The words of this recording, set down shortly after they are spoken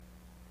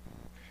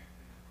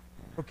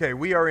Okay,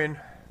 we are in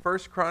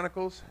First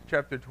Chronicles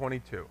chapter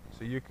 22.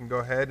 So you can go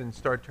ahead and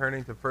start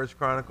turning to First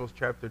Chronicles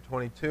chapter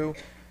 22.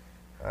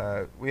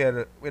 We had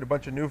a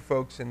bunch of new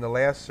folks in the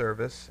last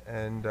service,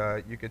 and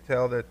you could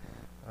tell that,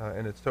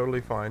 and it's totally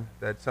fine,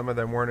 that some of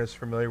them weren't as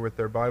familiar with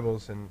their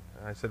Bibles. And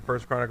I said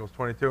First Chronicles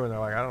 22, and they're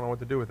like, I don't know what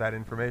to do with that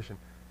information,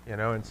 you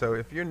know. And so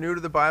if you're new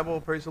to the Bible,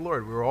 praise the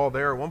Lord. We were all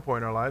there at one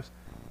point in our lives.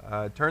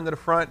 Turn to the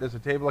front. There's a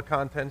table of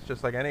contents,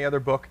 just like any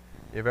other book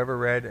you've ever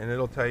read, and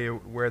it'll tell you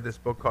where this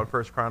book called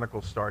First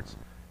Chronicles starts.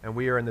 And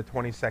we are in the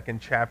 22nd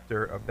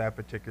chapter of that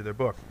particular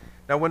book.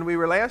 Now, when we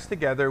were last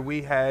together,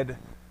 we had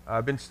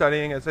been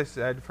studying, as I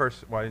said,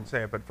 I didn't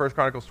say it, but First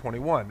Chronicles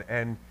 21.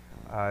 And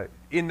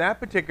in that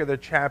particular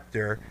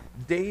chapter,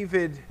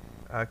 David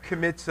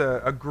commits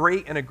a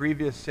great and a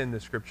grievous sin, the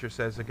Scripture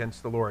says,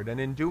 against the Lord. And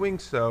in doing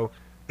so,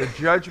 the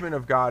judgment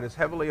of God is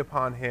heavily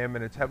upon him,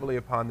 and it's heavily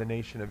upon the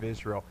nation of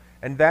Israel.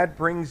 And that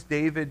brings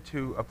David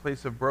to a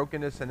place of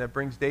brokenness, and that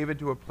brings David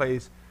to a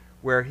place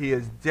where he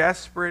is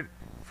desperate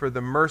for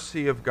the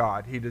mercy of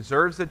God. He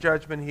deserves the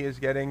judgment he is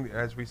getting.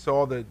 As we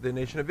saw, the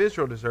nation of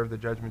Israel deserved the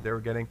judgment they were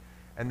getting,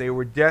 and they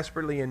were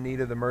desperately in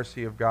need of the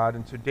mercy of God.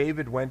 And so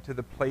David went to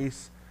the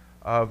place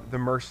of the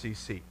mercy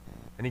seat,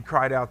 and he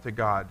cried out to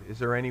God, is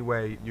there any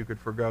way you could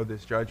forgo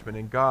this judgment?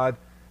 And God,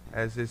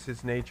 as is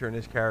his nature and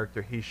his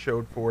character, he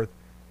showed forth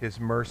his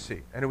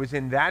mercy. And it was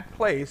in that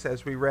place,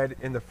 as we read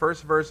in the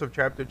first verse of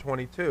chapter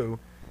 22,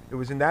 it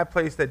was in that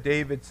place that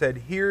David said,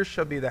 here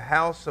shall be the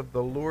house of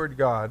the Lord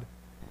God,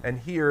 and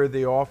here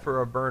they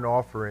offer a burnt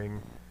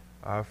offering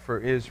for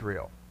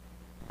Israel.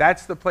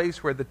 That's the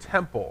place where the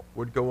temple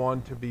would go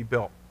on to be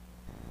built.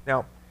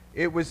 Now,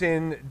 it was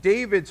in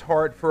David's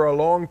heart for a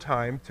long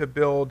time to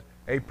build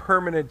a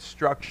permanent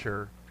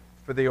structure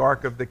for the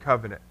Ark of the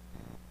Covenant.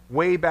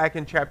 Way back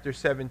in chapter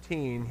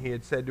 17, he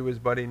had said to his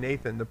buddy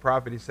Nathan, the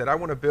prophet, he said, I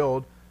want to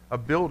build a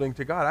building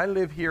to God. I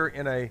live here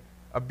in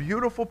a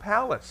beautiful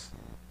palace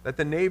that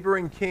the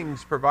neighboring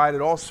kings provided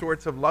all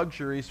sorts of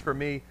luxuries for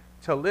me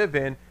to live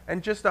in.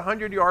 And just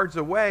 100 yards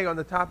away on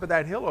the top of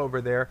that hill over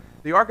there,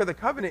 the Ark of the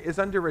Covenant is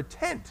under a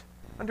tent,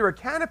 under a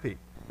canopy.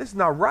 This is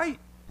not right.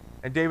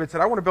 And David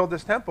said, I want to build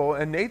this temple.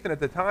 And Nathan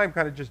at the time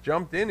kind of just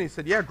jumped in. He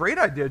said, yeah, great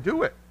idea,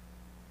 do it.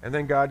 And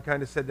then God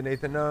kind of said to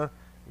Nathan, no,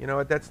 you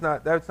know, that's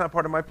not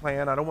part of my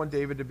plan. I don't want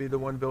David to be the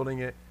one building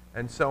it,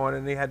 and so on.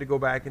 And he had to go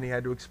back and he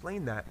had to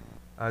explain that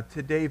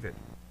to David.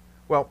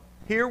 Well,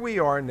 here we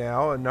are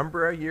now, a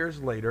number of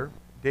years later.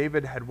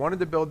 David had wanted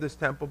to build this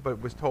temple,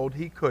 but was told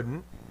he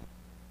couldn't.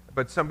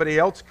 But somebody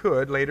else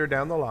could later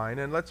down the line.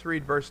 And let's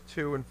read verse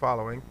 2 and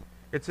following.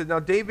 It says, now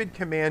David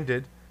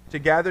commanded to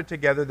gather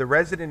together the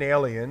resident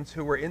aliens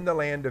who were in the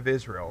land of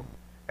Israel,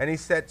 and he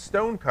set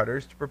stone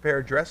cutters to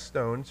prepare dressed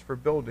stones for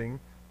building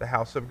the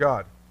house of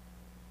God.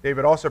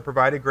 David also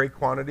provided great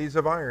quantities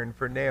of iron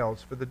for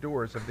nails for the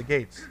doors of the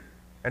gates,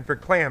 and for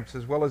clamps,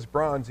 as well as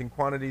bronze in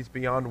quantities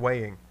beyond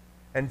weighing,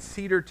 and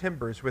cedar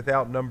timbers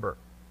without number.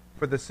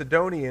 For the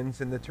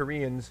Sidonians and the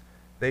Tyrians,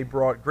 they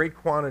brought great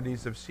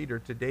quantities of cedar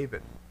to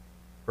David.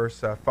 Verse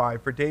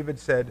 5, for David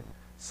said,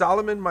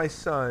 Solomon my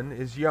son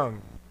is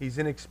young, he's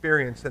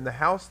inexperienced, and the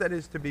house that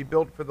is to be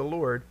built for the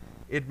Lord,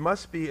 it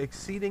must be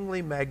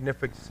exceedingly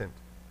magnificent,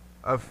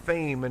 of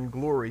fame and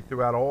glory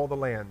throughout all the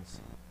lands.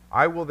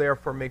 I will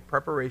therefore make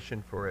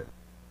preparation for it.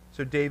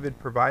 So David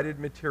provided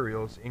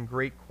materials in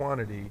great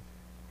quantity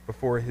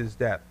before his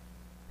death.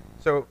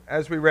 So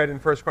as we read in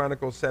 1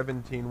 Chronicles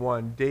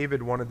 17:1,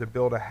 David wanted to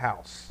build a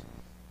house.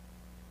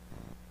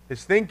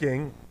 His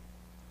thinking,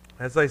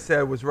 as I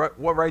said, was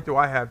what right do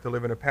I have to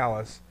live in a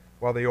palace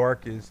while the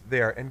ark is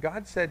there? And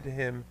God said to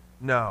him,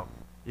 no,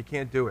 you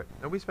can't do it.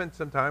 And we spent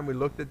some time, we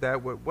looked at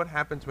that. What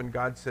happens when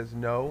God says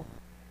no?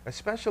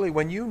 Especially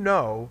when you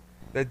know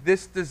that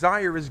this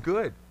desire is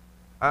good.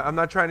 I'm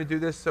not trying to do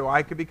this so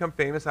I could become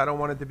famous. I don't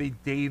want it to be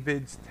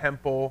David's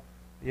temple,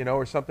 you know,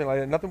 or something like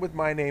that. Nothing with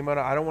my name on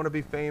it. I don't want to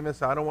be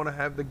famous. I don't want to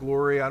have the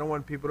glory. I don't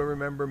want people to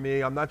remember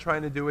me. I'm not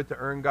trying to do it to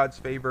earn God's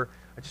favor.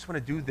 I just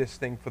want to do this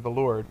thing for the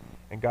Lord.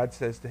 And God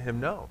says to him,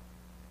 no.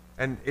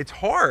 And it's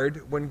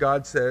hard when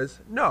God says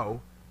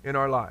no in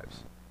our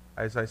lives.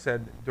 As I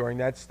said during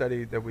that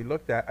study that we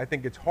looked at, I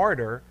think it's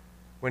harder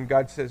when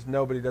God says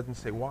no, but he doesn't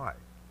say why.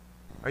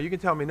 Or you can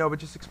tell me no, but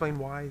just explain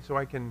why so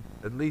I can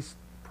at least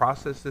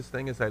process this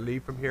thing as I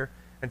leave from here.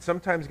 And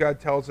sometimes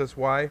God tells us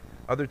why,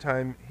 other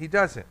time he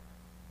doesn't.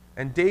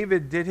 And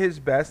David did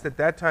his best. At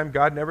that time,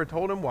 God never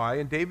told him why,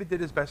 and David did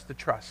his best to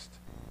trust.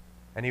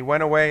 And he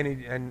went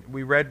away, and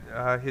we read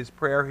his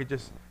prayer,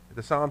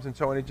 the Psalms and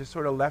so on, he just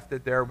sort of left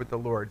it there with the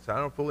Lord. So I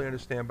don't fully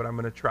understand, but I'm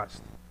going to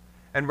trust.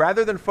 And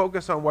rather than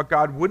focus on what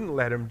God wouldn't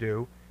let him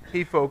do,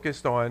 he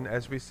focused on,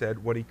 as we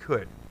said, what he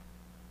could.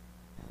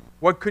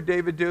 What could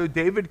David do?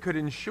 David could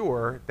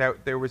ensure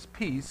that there was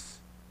peace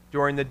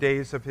during the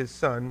days of his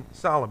son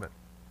Solomon.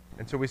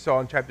 And so we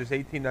saw in chapters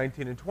 18,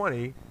 19, and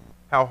 20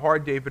 how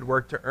hard David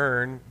worked to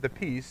earn the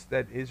peace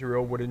that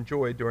Israel would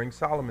enjoy during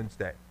Solomon's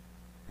day.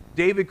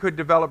 David could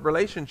develop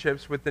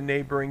relationships with the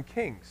neighboring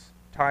kings,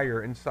 Tyre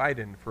and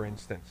Sidon, for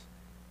instance.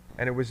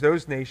 And it was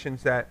those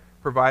nations that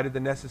provided the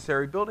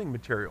necessary building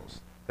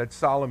materials that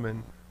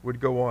Solomon would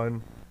go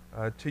on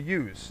to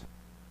use.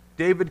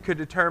 David could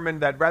determine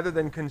that rather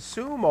than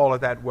consume all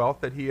of that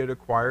wealth that he had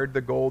acquired, the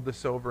gold, the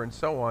silver, and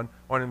so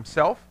on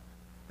himself,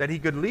 that he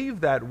could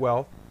leave that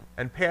wealth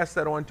and pass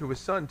that on to his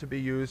son to be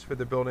used for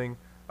the building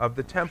of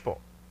the temple.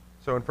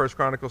 So in 1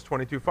 Chronicles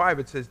 22:5,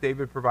 it says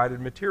David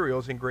provided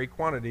materials in great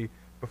quantity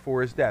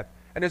before his death.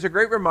 And there's a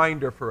great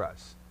reminder for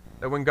us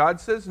that when God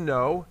says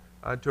no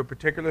to a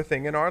particular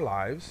thing in our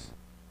lives,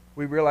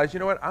 we realize, you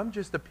know what, I'm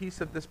just a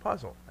piece of this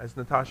puzzle, as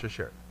Natasha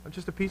shared. I'm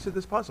just a piece of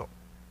this puzzle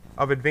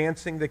of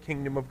advancing the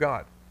kingdom of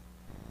God.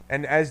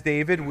 And as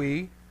David,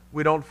 we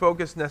don't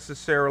focus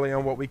necessarily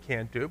on what we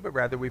can't do, but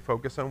rather we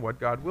focus on what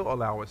God will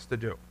allow us to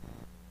do.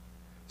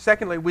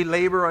 Secondly, we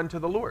labor unto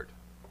the Lord.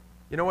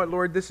 You know what,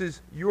 Lord, this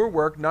is your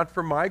work, not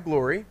for my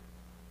glory.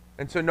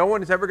 And so no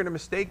one is ever going to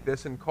mistake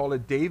this and call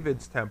it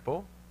David's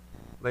temple.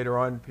 Later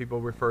on,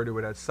 people refer to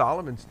it as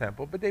Solomon's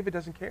temple, but David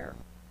doesn't care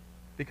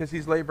because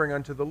he's laboring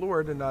unto the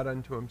Lord and not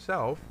unto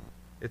himself.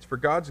 It's for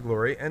God's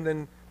glory. And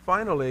then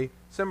finally,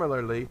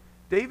 similarly,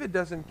 David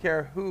doesn't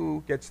care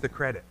who gets the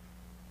credit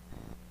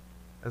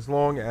as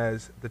long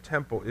as the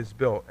temple is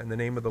built and the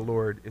name of the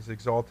Lord is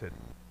exalted.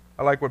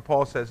 I like what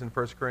Paul says in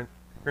 1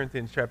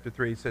 Corinthians chapter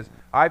 3. He says,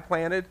 I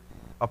planted,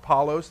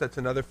 Apollos, that's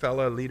another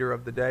fellow leader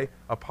of the day,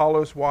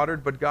 Apollos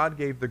watered, but God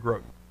gave the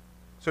growth.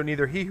 So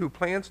neither he who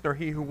plants nor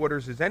he who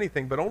waters is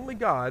anything, but only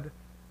God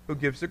who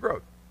gives the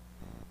growth.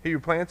 He who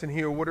plants and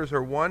he who waters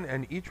are one,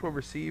 and each will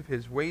receive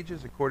his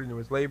wages according to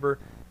his labor,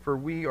 for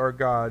we are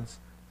God's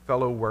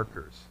fellow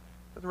workers.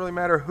 It doesn't really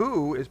matter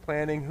who is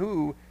planting,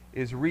 who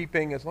is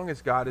reaping, as long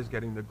as God is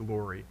getting the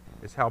glory,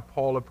 is how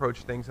Paul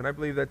approached things. And I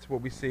believe that's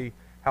what we see,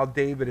 how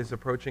David is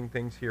approaching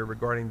things here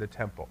regarding the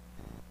temple.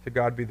 To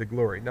God be the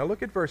glory. Now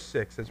look at verse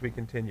 6 as we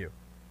continue.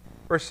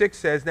 Verse 6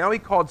 says, Now he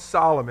called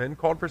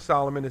for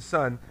Solomon his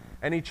son,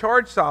 and he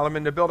charged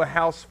Solomon to build a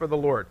house for the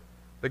Lord,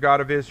 the God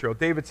of Israel.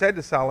 David said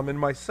to Solomon,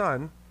 My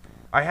son,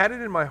 I had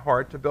it in my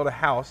heart to build a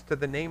house to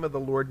the name of the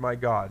Lord my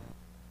God.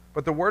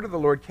 But the word of the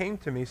Lord came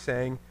to me,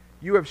 saying,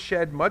 You have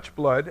shed much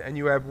blood, and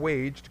you have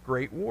waged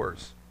great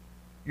wars.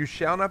 You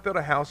shall not build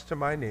a house to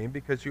my name,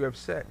 because you have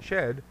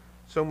shed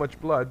so much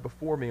blood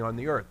before me on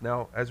the earth.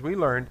 Now, as we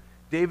learned,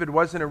 David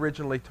wasn't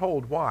originally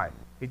told why.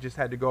 He just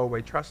had to go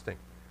away trusting.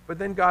 But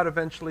then God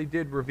eventually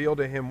did reveal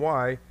to him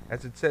why,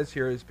 as it says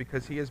here, is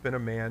because he has been a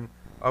man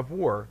of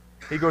war.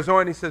 He goes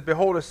on, he says,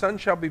 Behold, a son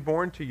shall be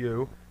born to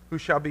you, who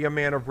shall be a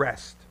man of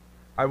rest.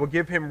 I will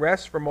give him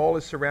rest from all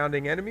his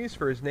surrounding enemies,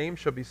 for his name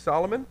shall be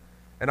Solomon,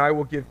 and I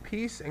will give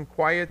peace and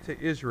quiet to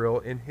Israel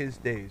in his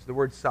days. The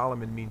word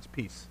Solomon means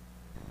peace.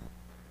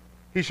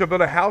 He shall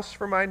build a house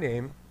for my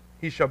name.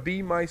 He shall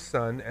be my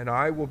son, and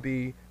I will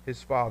be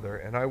his father,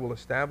 and I will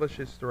establish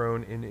his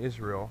throne in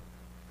Israel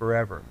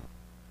forever.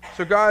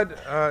 So God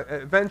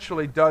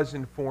eventually does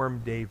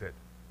inform David.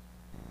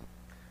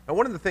 Now,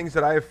 one of the things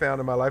that I have found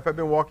in my life, I've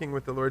been walking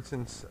with the Lord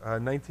since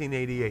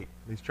 1988.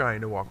 He's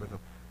trying to walk with him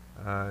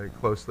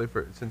closely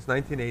since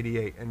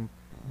 1988. And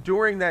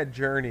during that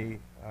journey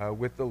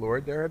with the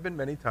Lord, there have been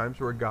many times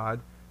where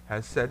God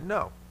has said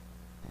no.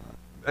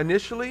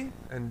 Initially,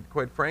 and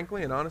quite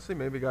frankly and honestly,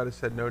 maybe God has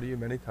said no to you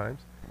many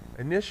times.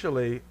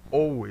 Initially,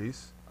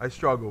 always, I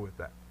struggle with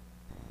that.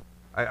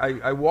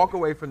 I walk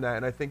away from that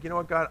and I think, you know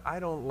what, God, I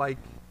don't like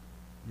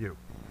you.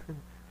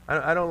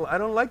 I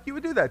don't like you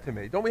would do that to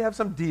me. Don't we have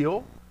some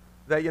deal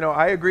that,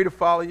 I agree to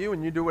follow you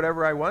and you do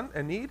whatever I want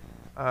and need,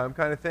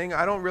 kind of thing?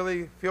 I don't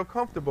really feel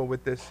comfortable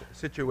with this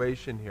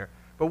situation here.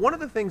 But one of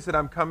the things that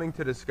I'm coming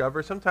to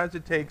discover, sometimes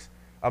it takes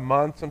a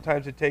month,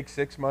 sometimes it takes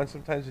 6 months,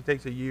 sometimes it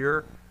takes a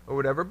year or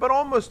whatever, but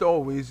almost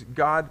always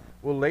God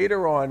will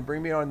later on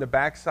bring me on the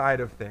backside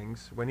of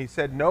things when he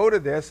said no to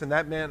this, and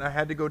that meant I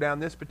had to go down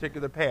this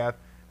particular path,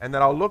 and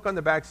then I'll look on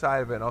the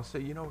backside of it and I'll say,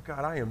 you know,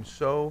 God, I am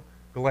so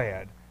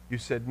glad you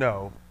said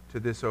no to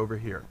this over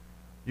here.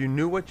 You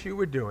knew what you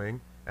were doing,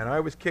 and I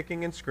was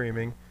kicking and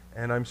screaming,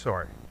 and I'm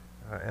sorry.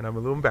 And I'm a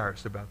little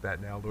embarrassed about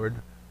that now, Lord.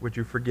 Would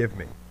you forgive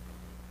me?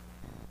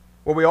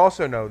 What we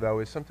also know, though,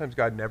 is sometimes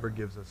God never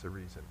gives us a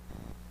reason.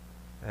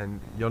 And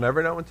you'll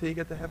never know until you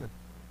get to heaven.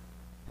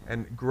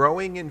 And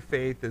growing in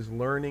faith is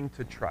learning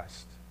to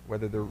trust.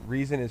 Whether the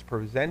reason is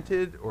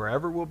presented or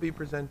ever will be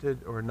presented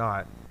or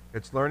not,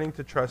 it's learning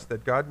to trust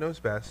that God knows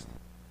best,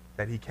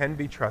 that he can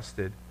be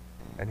trusted,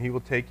 and he will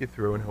take you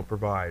through and he'll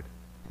provide.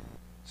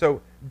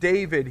 So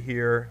David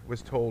here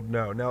was told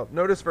no. Now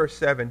notice verse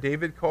 7.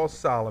 David calls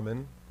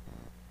Solomon,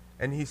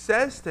 and he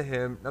says to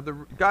him, now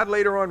God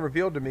later on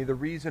revealed to me the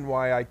reason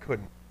why I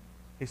couldn't.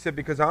 He said,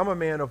 because I'm a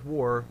man of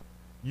war,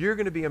 you're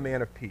going to be a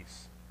man of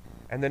peace.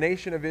 And the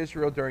nation of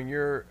Israel during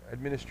your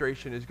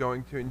administration is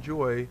going to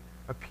enjoy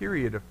a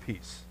period of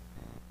peace.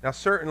 Now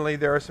certainly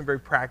there are some very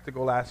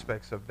practical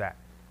aspects of that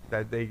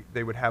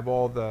they would have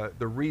all the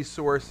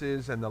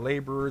resources and the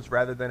laborers,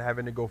 rather than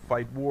having to go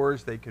fight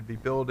wars, they could be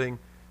building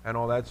and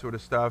all that sort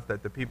of stuff,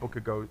 that the people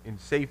could go in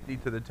safety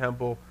to the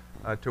temple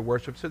to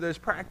worship. So there's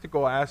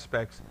practical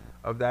aspects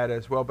of that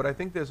as well, but I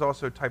think there's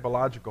also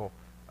typological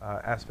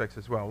aspects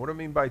as well. What I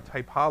mean by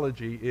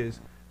typology is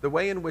the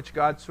way in which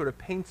God sort of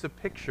paints a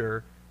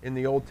picture in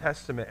the Old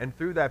Testament, and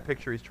through that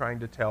picture he's trying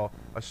to tell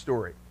a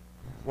story.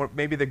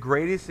 Maybe the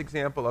greatest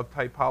example of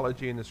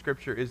typology in the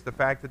Scripture is the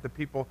fact that the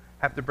people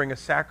have to bring a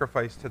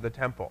sacrifice to the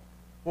temple.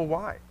 Well,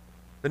 why?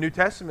 The New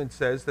Testament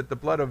says that the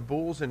blood of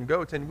bulls and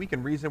goats, and we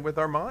can reason with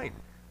our mind,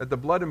 that the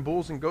blood of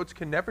bulls and goats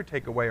can never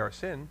take away our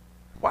sin.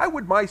 Why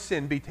would my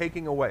sin be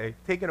taken away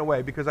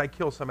because I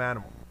kill some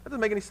animal? That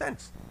doesn't make any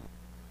sense.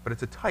 But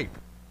it's a type.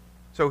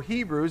 So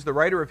Hebrews, the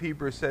writer of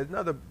Hebrews said,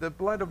 no, the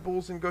blood of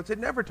bulls and goats, it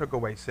never took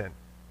away sin.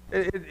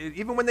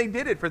 Even when they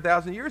did it for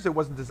 1,000 years, it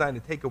wasn't designed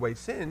to take away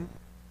sin.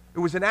 It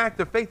was an act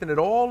of faith, and it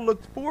all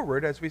looked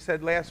forward, as we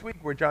said last week,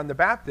 where John the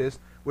Baptist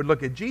would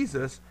look at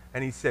Jesus,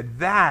 and he said,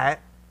 that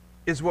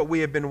is what we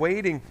have been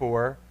waiting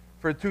for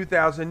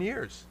 2,000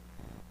 years.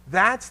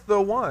 That's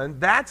the one,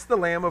 that's the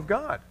Lamb of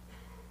God.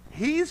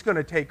 He's going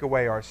to take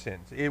away our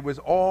sins. It was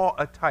all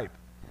a type.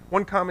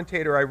 One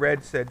commentator I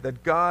read said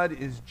that God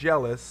is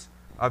jealous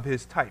of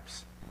his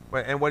types.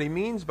 And what he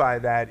means by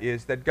that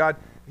is that God,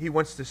 he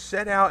wants to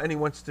set out and he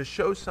wants to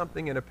show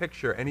something in a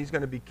picture, and he's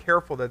going to be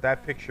careful that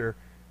that picture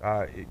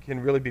it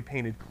can really be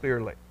painted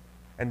clearly.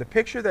 And the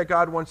picture that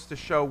God wants to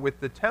show with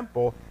the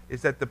temple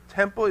is that the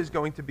temple is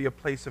going to be a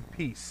place of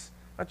peace.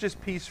 Not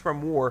just peace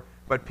from war,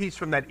 but peace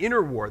from that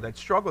inner war, that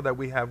struggle that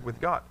we have with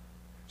God.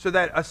 So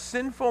that a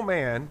sinful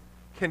man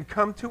can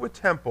come to a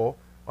temple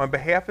on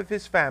behalf of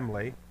his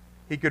family.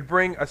 He could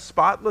bring a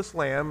spotless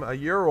lamb, a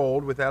year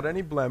old, without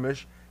any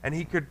blemish, and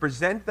he could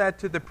present that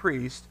to the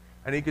priest,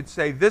 and he could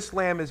say, this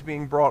lamb is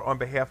being brought on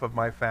behalf of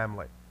my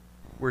family.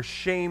 We're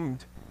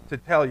shamed to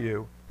tell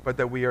you, but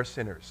that we are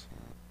sinners.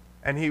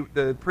 And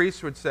the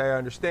priest would say, I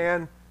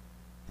understand.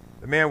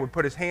 The man would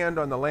put his hand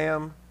on the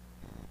lamb.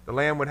 The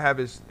lamb would have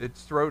its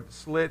throat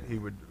slit. He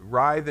would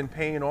writhe in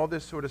pain, all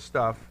this sort of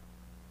stuff.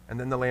 And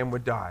then the lamb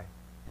would die.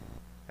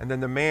 And then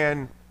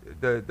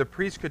the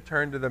priest could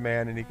turn to the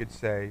man and he could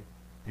say,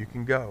 you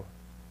can go.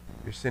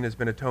 Your sin has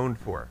been atoned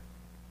for.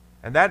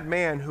 And that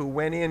man who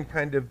went in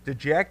kind of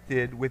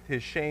dejected with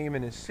his shame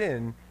and his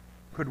sin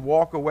could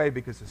walk away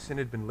because the sin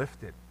had been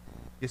lifted.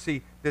 You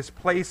see, this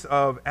place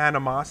of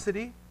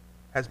animosity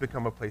has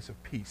become a place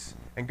of peace.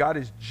 And God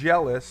is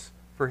jealous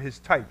for his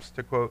types,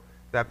 to quote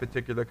that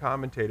particular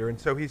commentator. And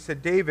so he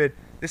said, David,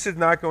 this is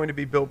not going to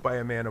be built by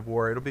a man of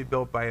war. It'll be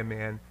built by a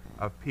man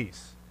of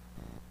peace.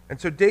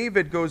 And so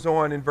David goes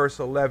on in verse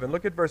 11.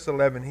 Look at verse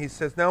 11. He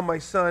says, now my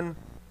son,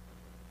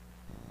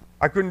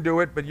 I couldn't do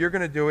it, but you're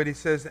going to do it. He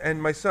says,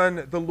 and my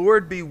son, the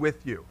Lord be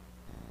with you,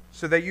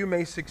 so that you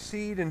may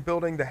succeed in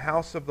building the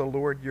house of the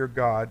Lord your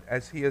God,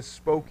 as he has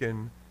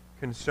spoken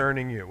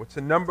concerning you. What's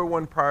the number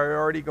one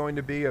priority going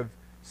to be of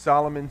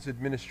Solomon's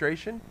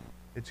administration?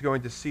 It's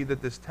going to see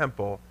that this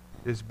temple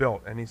is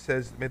built. And he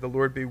says, may the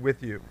Lord be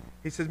with you.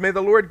 He says, may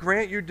the Lord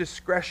grant you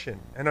discretion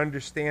and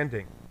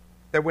understanding,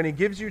 that when he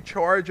gives you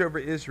charge over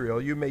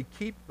Israel, you may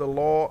keep the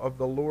law of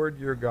the Lord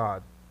your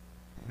God.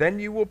 Then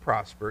you will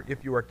prosper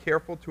if you are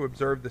careful to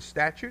observe the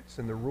statutes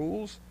and the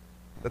rules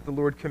that the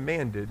Lord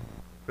commanded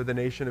for the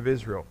nation of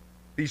Israel.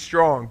 Be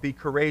strong, be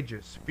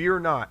courageous, fear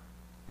not,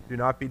 do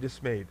not be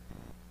dismayed.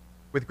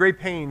 With great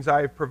pains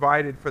I have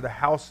provided for the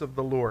house of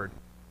the Lord.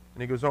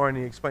 And he goes on and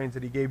he explains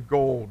that he gave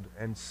gold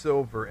and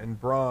silver and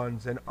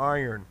bronze and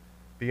iron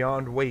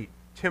beyond weight.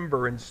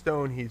 Timber and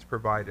stone he's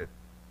provided.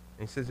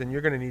 And he says, and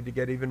you're going to need to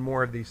get even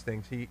more of these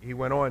things. He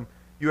went on,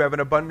 you have an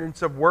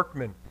abundance of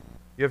workmen.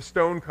 You have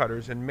stone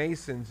cutters and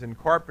masons and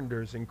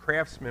carpenters and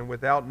craftsmen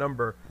without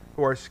number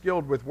who are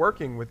skilled with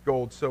working with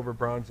gold, silver,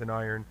 bronze, and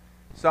iron.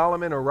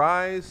 Solomon,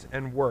 arise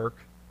and work.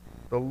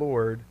 The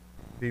Lord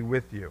be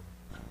with you.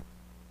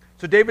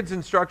 So David's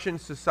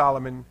instructions to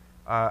Solomon,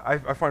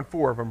 I find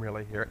four of them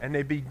really here. And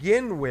they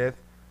begin with,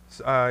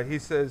 he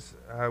says,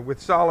 with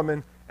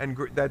Solomon, and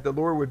that the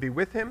Lord would be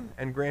with him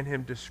and grant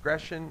him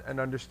discretion and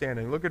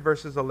understanding. Look at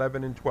verses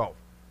 11 and 12.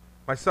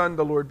 My son,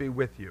 the Lord be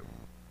with you.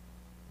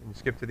 And you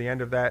skip to the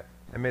end of that.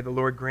 And may the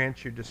Lord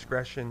grant you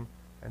discretion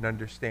and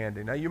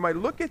understanding. Now you might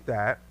look at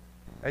that,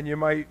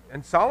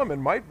 and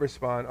Solomon might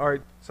respond, all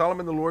right,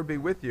 Solomon, the Lord be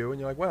with you. And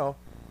you're like, well,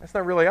 that's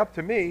not really up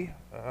to me.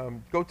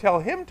 Go tell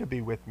him to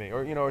be with me,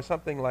 or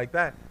something like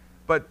that.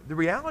 But the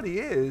reality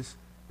is,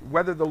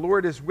 whether the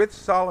Lord is with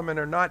Solomon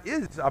or not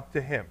is up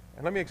to him.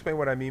 And let me explain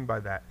what I mean by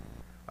that.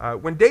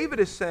 When David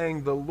is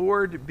saying, the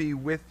Lord be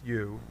with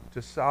you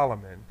to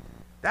Solomon,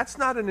 that's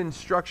not an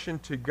instruction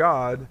to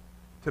God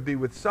to be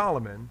with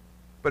Solomon,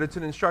 but it's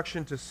an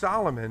instruction to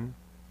Solomon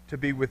to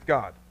be with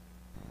God.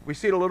 We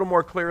see it a little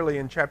more clearly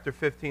in chapter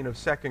 15 of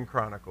 2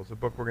 Chronicles, a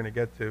book we're going to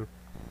get to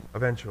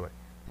eventually.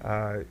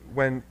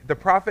 When the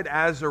prophet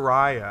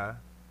Azariah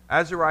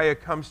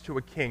comes to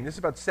a king. This is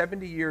about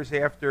 70 years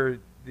after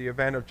the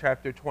event of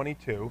chapter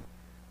 22.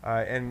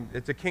 And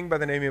it's a king by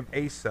the name of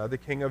Asa, the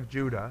king of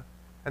Judah.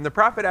 And the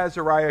prophet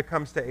Azariah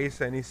comes to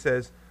Asa and he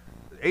says,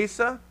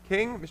 Asa,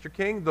 king, Mr.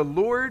 King, the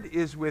Lord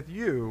is with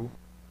you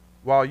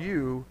while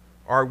you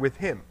are with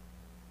him.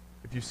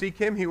 If you seek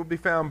him, he will be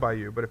found by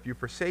you. But if you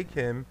forsake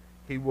him,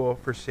 he will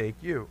forsake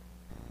you.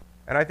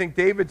 And I think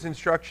David's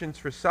instructions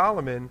for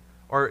Solomon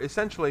are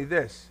essentially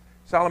this.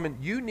 Solomon,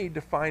 you need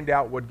to find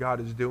out what God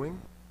is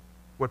doing.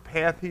 what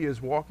path he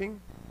is walking,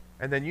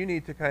 and then you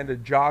need to kind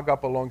of jog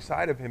up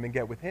alongside of him and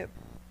get with him.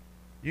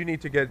 You need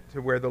to get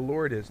to where the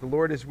Lord is. The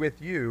Lord is with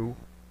you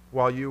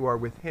while you are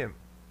with him.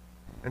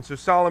 And so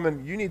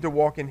Solomon, you need to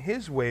walk in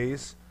his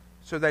ways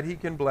so that he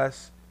can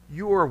bless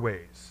your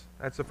ways.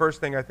 That's the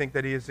first thing I think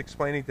that he is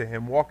explaining to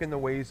him. Walk in the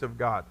ways of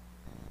God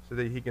so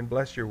that he can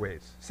bless your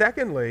ways.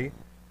 Secondly,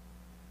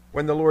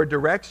 when the Lord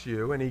directs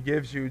you and he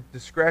gives you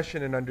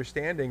discretion and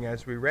understanding,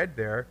 as we read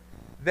there,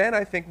 then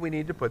I think we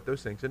need to put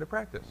those things into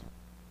practice.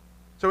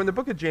 So in the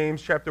book of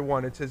James, chapter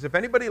 1, it says, if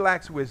anybody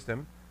lacks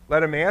wisdom,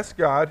 let him ask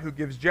God, who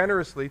gives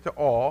generously to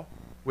all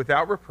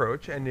without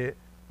reproach, and it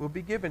will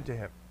be given to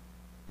him.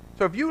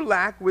 So if you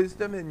lack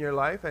wisdom in your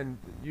life, and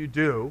you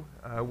do,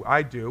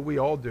 I do, we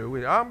all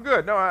do. I'm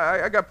good. No,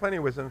 I got plenty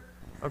of wisdom.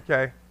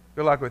 Okay,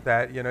 good luck with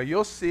that. You know,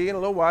 you'll see in a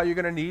little while you're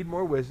going to need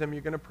more wisdom.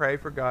 You're going to pray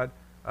for God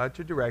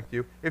to direct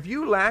you. If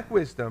you lack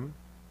wisdom,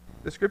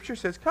 the scripture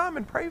says, come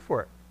and pray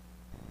for it.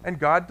 And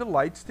God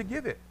delights to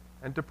give it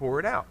and to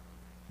pour it out.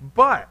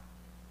 But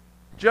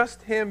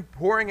just him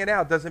pouring it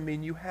out doesn't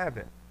mean you have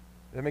it.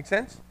 Does that make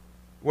sense?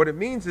 What it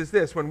means is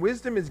this: when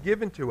wisdom is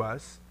given to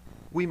us,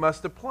 we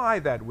must apply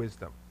that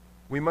wisdom.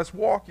 We must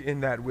walk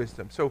in that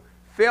wisdom. So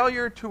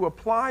failure to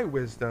apply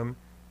wisdom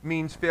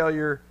means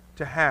failure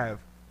to have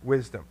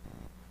wisdom.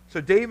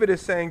 So David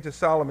is saying to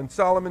Solomon,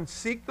 Solomon,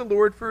 seek the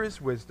Lord for his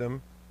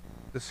wisdom,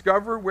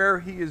 discover where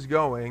he is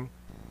going,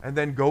 and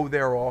then go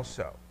there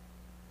also.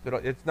 So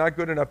it's not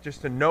good enough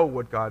just to know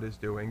what God is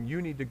doing.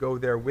 You need to go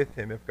there with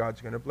him if God's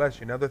going to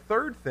bless you. Now the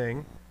third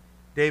thing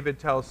David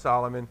tells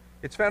Solomon,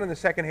 it's found in the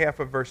second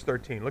half of verse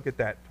 13. Look at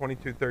that,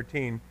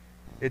 22:13.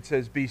 It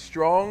says, be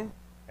strong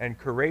and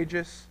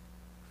courageous,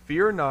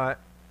 fear not,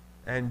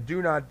 and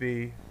do not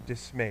be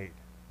dismayed.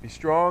 Be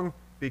strong,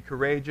 be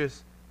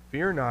courageous,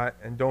 fear not,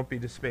 and don't be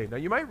dismayed. Now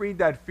you might read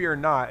that fear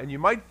not, and you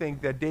might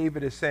think that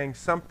David is saying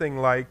something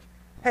like,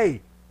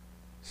 hey,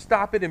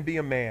 stop it and be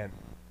a man.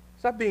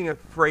 Stop being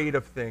afraid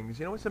of things.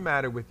 You know, what's the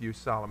matter with you,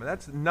 Solomon?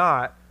 That's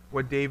not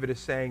what David is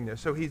saying there.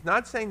 So he's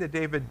not saying that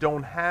David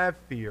don't have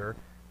fear.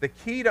 The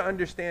key to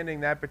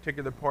understanding that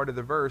particular part of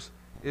the verse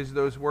is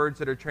those words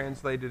that are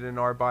translated in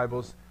our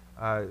Bibles,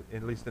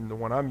 at least in the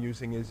one I'm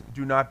using, is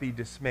do not be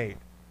dismayed.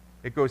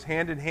 It goes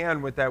hand in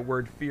hand with that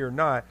word fear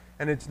not.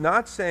 And it's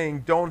not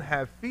saying don't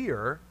have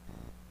fear,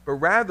 but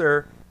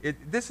rather,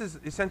 this is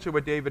essentially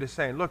what David is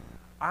saying. Look,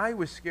 I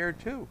was scared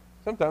too.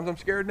 Sometimes I'm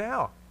scared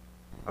now.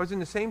 I was in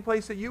the same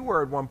place that you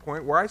were at one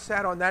point, where I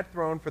sat on that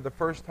throne for the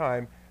first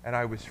time, and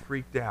I was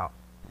freaked out.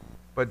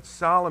 But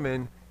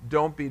Solomon,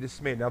 don't be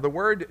dismayed. Now the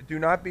word do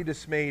not be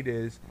dismayed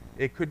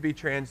it could be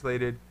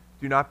translated,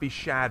 do not be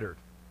shattered.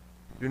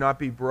 Do not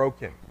be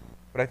broken.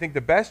 But I think the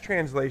best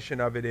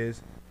translation of it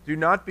is, do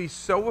not be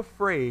so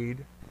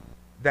afraid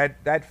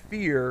that that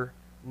fear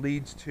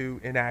leads to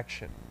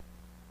inaction.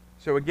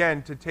 So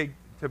again,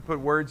 to put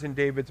words in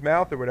David's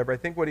mouth or whatever, I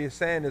think what he is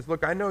saying is,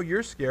 look, I know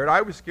you're scared.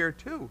 I was scared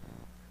too.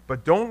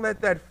 But don't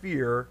let that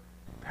fear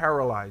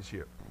paralyze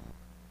you.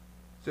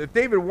 So if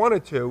David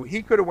wanted to,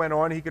 he could have went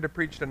on, he could have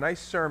preached a nice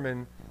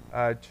sermon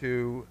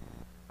to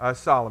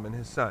Solomon,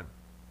 his son.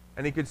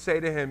 And he could say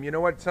to him, you know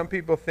what, some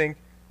people think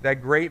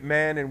that great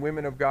men and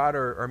women of God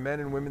are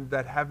men and women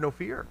that have no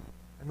fear.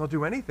 And they'll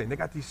do anything. They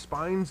got these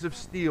spines of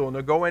steel, and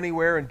they'll go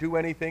anywhere and do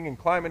anything and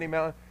climb any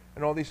mountain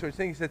and all these sorts of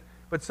things. He said,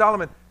 but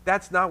Solomon,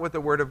 that's not what the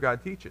Word of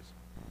God teaches.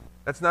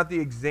 That's not the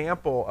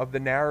example of the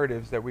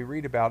narratives that we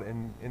read about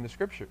in the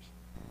Scriptures.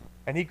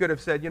 And he could have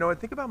said, you know what,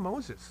 think about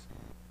Moses.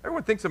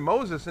 Everyone thinks of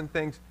Moses and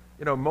thinks,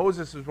 you know,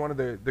 Moses was one of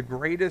the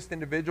greatest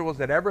individuals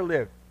that ever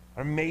lived.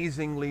 An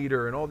amazing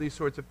leader and all these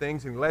sorts of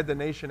things. And he led the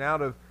nation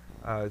out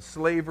of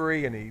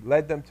slavery, and he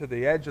led them to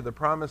the edge of the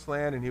promised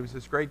land, and he was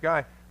this great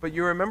guy. But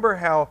you remember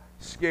how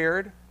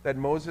scared that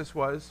Moses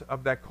was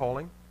of that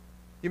calling?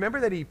 You remember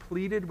that he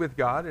pleaded with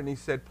God, and he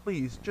said,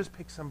 please, just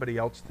pick somebody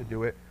else to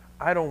do it.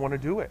 I don't want to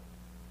do it.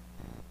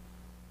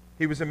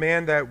 He was a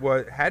man that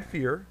had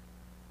fear,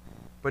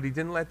 but he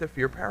didn't let the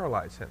fear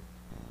paralyze him.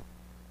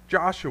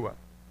 Joshua,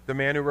 the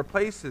man who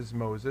replaces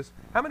Moses,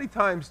 how many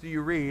times do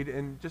you read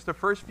in just the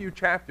first few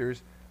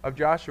chapters of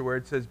Joshua where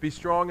it says, be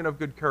strong and of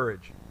good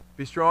courage,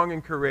 be strong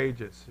and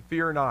courageous,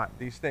 fear not,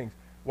 these things?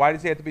 Why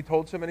does he have to be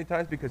told so many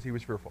times? Because he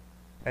was fearful.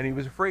 And he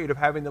was afraid of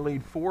having to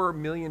lead 4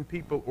 million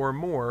people or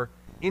more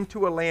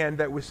into a land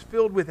that was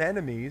filled with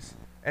enemies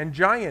and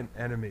giant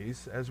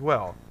enemies as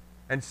well.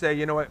 And say,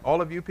 you know what, all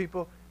of you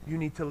people, you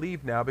need to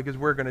leave now because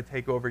we're going to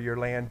take over your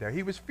land there.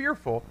 He was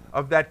fearful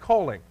of that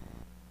calling,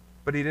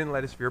 but he didn't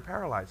let his fear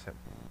paralyze him.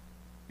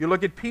 You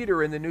look at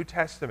Peter in the New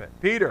Testament.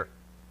 Peter,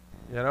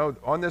 you know,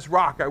 on this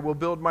rock I will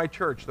build my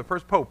church. The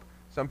first pope,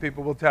 some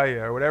people will tell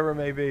you, or whatever it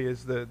may be,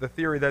 is the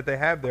theory that they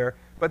have there.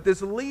 But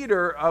this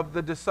leader of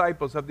the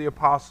disciples, of the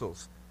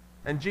apostles,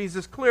 and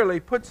Jesus clearly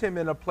puts him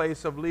in a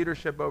place of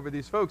leadership over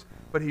these folks,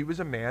 but he was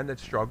a man that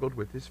struggled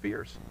with his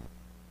fears.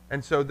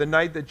 And so the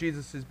night that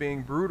Jesus is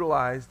being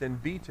brutalized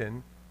and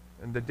beaten,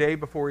 and the day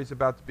before he's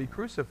about to be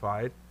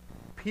crucified,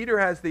 Peter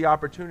has the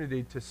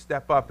opportunity to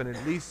step up and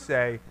at least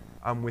say,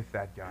 I'm with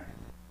that guy.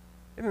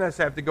 He didn't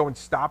necessarily have to go and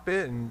stop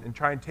it and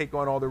try and take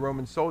on all the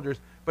Roman soldiers,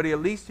 but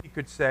at least he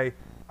could say,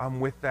 I'm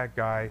with that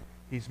guy,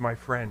 he's my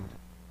friend.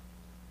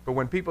 But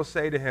when people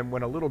say to him,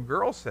 when a little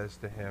girl says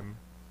to him,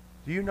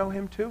 do you know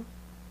him too?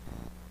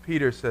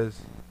 Peter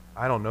says,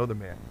 I don't know the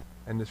man.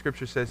 And the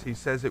scripture says he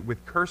says it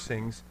with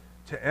cursings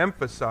to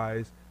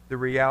emphasize the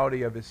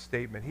reality of his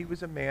statement. He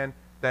was a man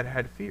that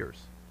had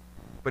fears,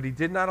 but he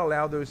did not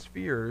allow those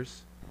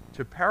fears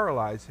to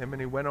paralyze him,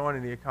 and he went on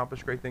and he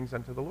accomplished great things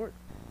unto the Lord.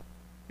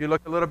 You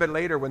look a little bit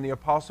later when the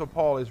Apostle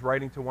Paul is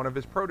writing to one of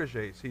his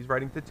proteges. He's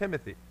writing to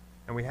Timothy,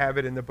 and we have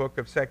it in the book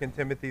of 2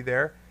 Timothy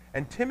there.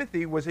 And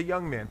Timothy was a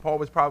young man. Paul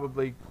was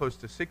probably close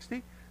to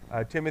 60.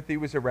 Timothy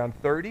was around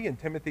 30, and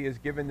Timothy is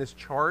given this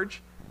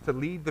charge to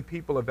lead the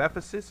people of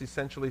Ephesus,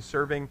 essentially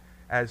serving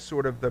as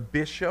sort of the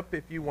bishop,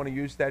 if you want to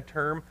use that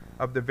term,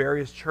 of the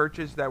various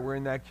churches that were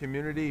in that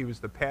community. He was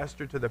the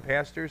pastor to the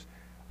pastors,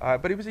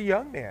 but he was a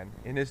young man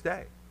in his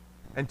day.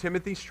 And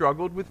Timothy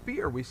struggled with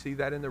fear. We see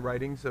that in the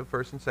writings of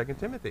 1 and 2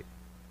 Timothy.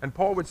 And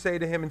Paul would say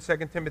to him in 2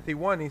 Timothy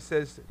 1, he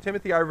says,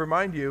 Timothy, I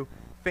remind you,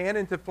 fan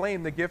into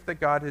flame the gift that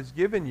God has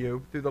given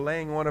you through the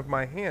laying on of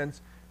my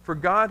hands. For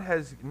God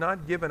has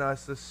not given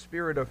us a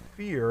spirit of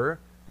fear,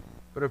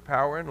 but of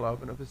power and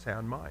love and of a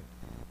sound mind.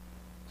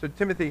 So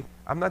Timothy,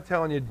 I'm not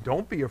telling you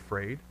don't be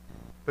afraid,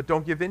 but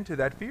don't give in to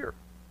that fear.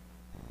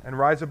 And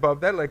rise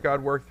above that. Let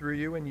God work through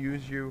you and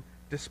use you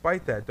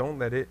despite that. Don't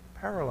let it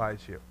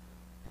paralyze you.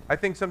 I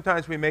think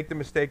sometimes we make the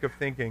mistake of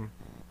thinking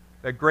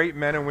that great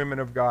men and women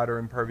of God are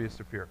impervious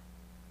to fear.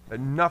 That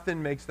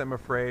nothing makes them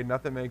afraid,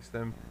 nothing makes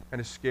them kind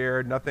of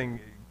scared, nothing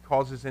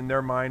causes in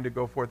their mind to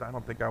go forth. I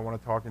don't think I want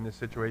to talk in this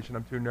situation.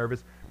 I'm too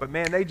nervous. But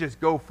man, they just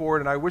go for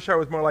it, and I wish I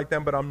was more like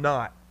them, but I'm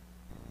not.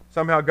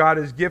 Somehow God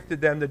has gifted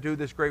them to do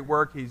this great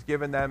work. He's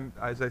given them,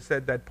 as I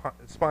said, that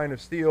spine of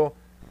steel,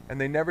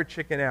 and they never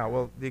chicken out.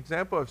 Well, the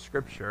example of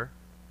Scripture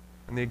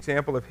and the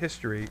example of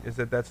history is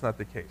that that's not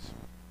the case.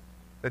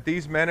 That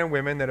these men and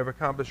women that have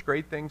accomplished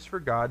great things for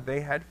God,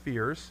 they had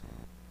fears,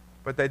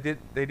 but they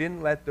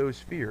didn't let those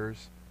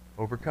fears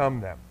overcome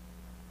them.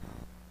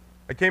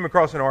 I came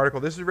across an article.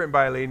 This is written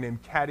by a lady named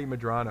Katie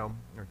Medrano,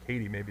 or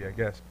Katie maybe, I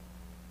guess.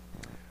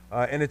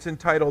 And it's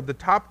entitled, The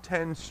Top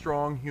 10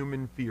 Strong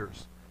Human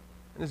Fears.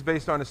 And it's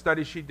based on a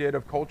study she did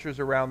of cultures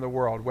around the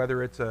world,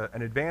 whether it's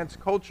an advanced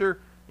culture,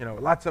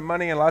 lots of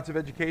money and lots of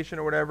education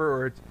or whatever,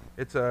 or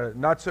it's a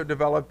not so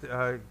developed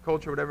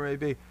culture, whatever it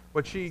may be.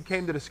 What she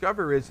came to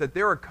discover is that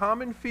there are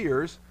common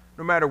fears,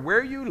 no matter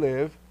where you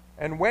live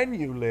and when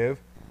you live,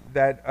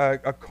 that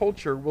a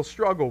culture will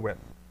struggle with.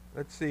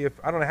 Let's see if,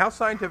 I don't know how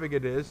scientific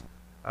it is,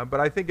 but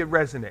I think it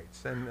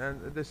resonates,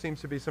 and there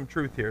seems to be some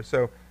truth here.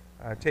 So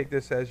take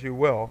this as you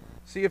will.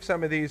 See if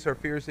some of these are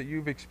fears that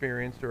you've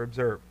experienced or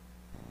observed.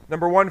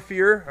 Number one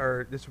fear,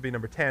 or this would be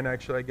number 10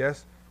 actually, I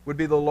guess, would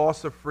be the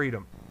loss of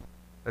freedom.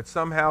 That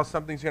somehow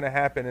something's going to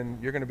happen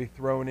and you're going to be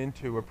thrown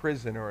into a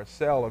prison or a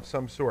cell of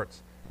some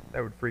sorts.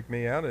 That would freak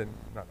me out, and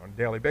not on a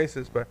daily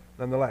basis, but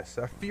nonetheless.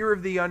 A fear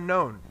of the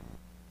unknown.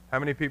 How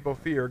many people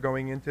fear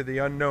going into the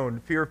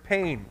unknown? Fear of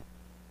pain.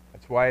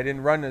 That's why I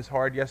didn't run as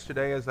hard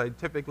yesterday as I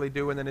typically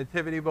do in the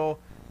Nativity Bowl,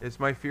 is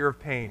my fear of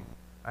pain.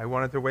 I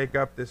wanted to wake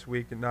up this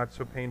week and not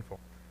so painful.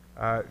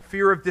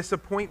 Fear of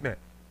disappointment.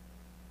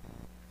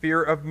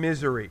 Fear of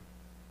misery.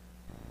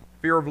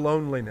 Fear of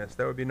loneliness.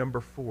 That would be number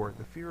 4.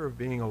 The fear of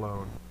being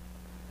alone.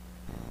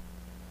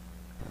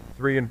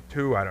 3 and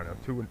 2, I don't know.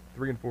 2 and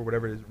 3 and 4,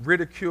 whatever it is.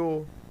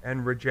 Ridicule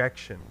and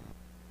rejection.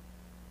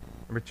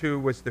 Number 2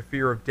 was the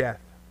fear of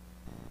death.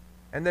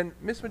 And then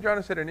Miss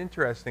Madrona said an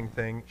interesting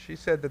thing. She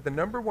said that the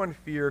number 1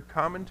 fear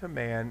common to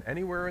man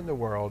anywhere in the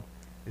world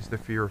is the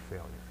fear of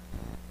failure.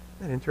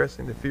 Isn't that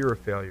interesting? The fear of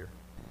failure.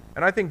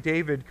 And I think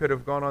David could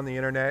have gone on the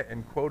internet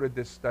and quoted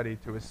this study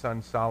to his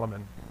son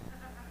Solomon.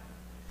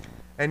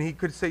 And he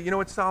could say, you know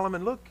what,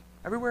 Solomon, look,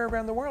 everywhere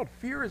around the world,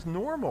 fear is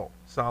normal,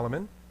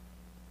 Solomon.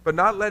 But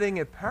not letting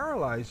it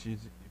paralyze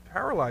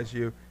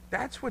you,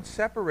 that's what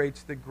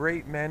separates the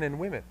great men and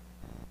women.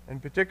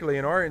 And particularly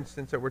in our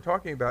instance that we're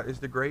talking about is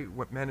the great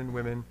men and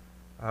women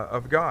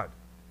of God.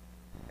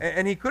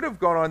 And he could have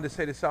gone on to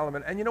say to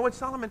Solomon, and you know what,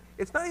 Solomon,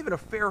 it's not even a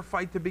fair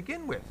fight to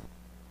begin with.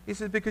 He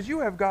says, because you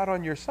have God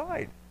on your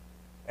side.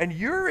 And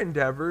your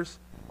endeavors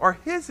are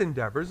his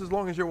endeavors as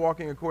long as you're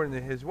walking according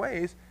to his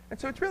ways. And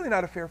so it's really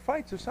not a fair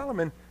fight. So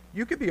Solomon,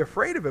 you could be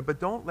afraid of it, but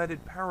don't let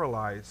it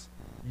paralyze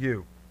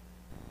you.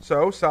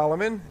 So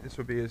Solomon, this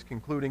would be his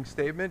concluding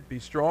statement, be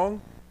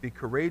strong, be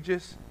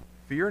courageous,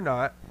 fear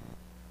not,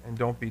 and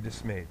don't be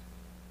dismayed.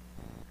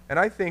 And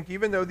I think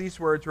even though these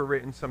words were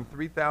written some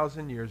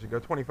 3,000 years ago,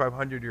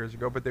 2,500 years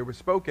ago, but they were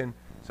spoken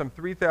some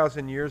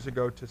 3,000 years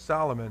ago to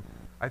Solomon,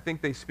 I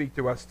think they speak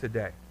to us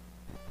today.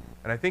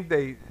 And I think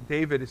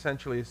David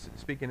essentially is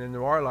speaking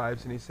into our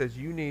lives, and he says,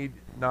 you need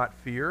not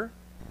fear,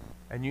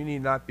 and you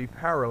need not be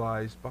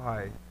paralyzed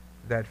by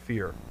that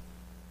fear.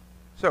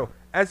 So,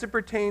 as it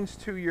pertains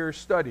to your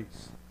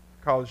studies,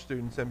 college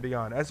students and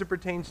beyond, as it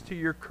pertains to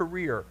your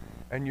career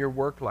and your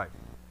work life,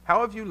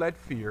 how have you let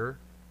fear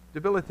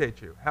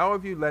debilitate you? How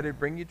have you let it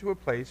bring you to a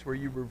place where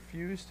you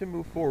refuse to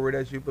move forward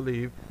as you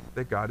believe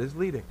that God is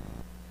leading?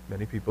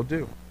 Many people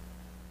do.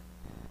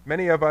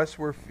 Many of us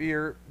were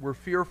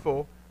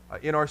fearful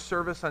in our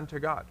service unto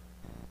God.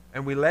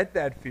 And we let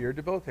that fear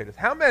debilitate us.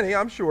 How many,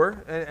 I'm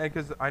sure, and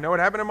because I know it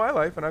happened in my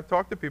life, and I've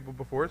talked to people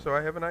before, so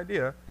I have an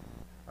idea,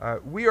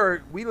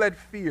 we let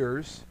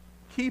fears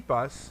keep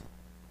us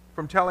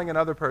from telling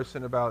another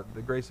person about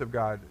the grace of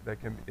God that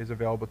is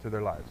available to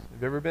their lives.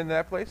 Have you ever been in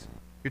that place?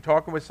 You're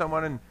talking with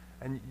someone,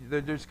 and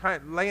they're just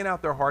kind of laying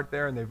out their heart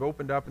there, and they've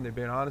opened up, and they've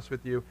been honest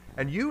with you,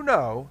 and you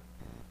know,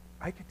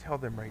 I could tell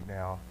them right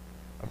now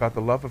about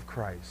the love of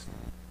Christ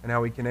and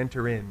how he can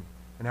enter in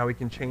and how he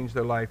can change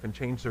their life and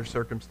change their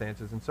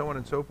circumstances and so on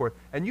and so forth.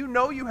 And you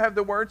know you have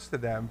the words to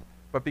them,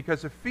 but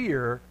because of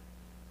fear,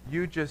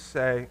 you just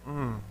say,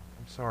 I'm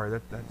sorry,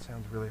 that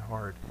sounds really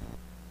hard.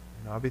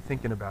 I'll be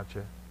thinking about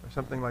you. Or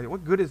something like that.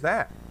 What good is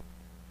that?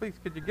 Please,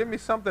 could you give me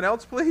something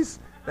else, please,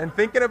 than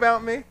thinking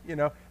about me?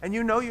 And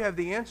you know you have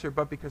the answer,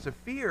 but because of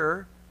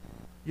fear,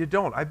 you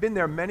don't. I've been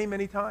there many,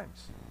 many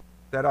times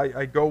that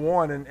I go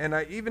on, and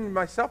I even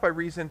myself, I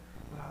reason,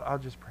 well, I'll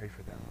just pray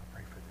for them.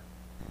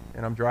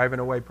 And I'm driving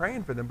away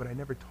praying for them, but I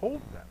never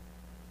told them.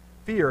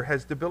 Fear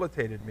has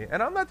debilitated me.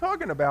 And I'm not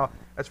talking about,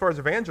 as far as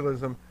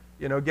evangelism,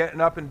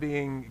 getting up and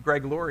being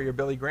Greg Laurie or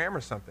Billy Graham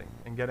or something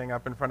and getting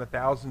up in front of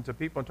thousands of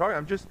people and talking.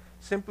 I'm just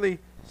simply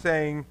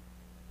saying,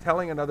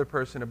 telling another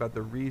person about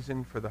the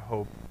reason for the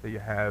hope that you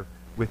have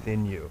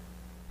within you.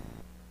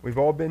 We've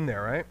all been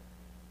there, right?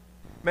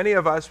 Many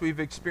of us, we've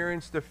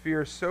experienced a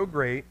fear so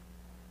great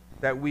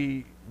that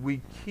we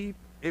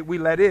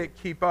let it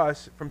keep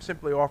us from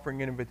simply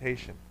offering an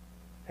invitation.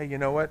 Hey, you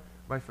know what?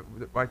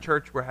 My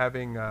church, we're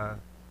having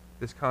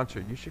this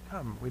concert. You should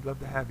come. We'd love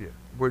to have you.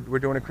 We're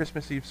doing a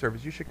Christmas Eve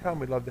service. You should come.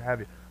 We'd love to have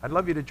you. I'd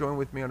love you to join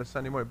with me on a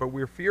Sunday morning. But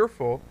we're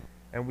fearful,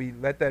 and we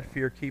let that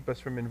fear keep us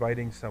from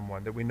inviting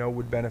someone that we know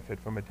would benefit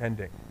from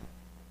attending.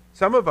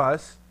 Some of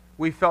us,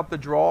 we felt the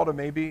draw to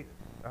maybe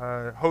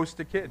host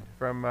a kid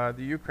from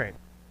the Ukraine,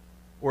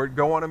 or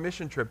go on a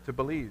mission trip to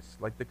Belize,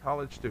 like the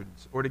college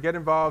students, or to get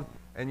involved.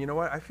 And you know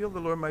what? I feel the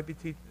Lord might be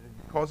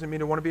causing me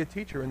to want to be a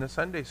teacher in the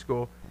Sunday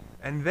school.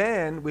 And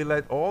then we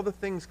let all the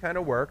things kind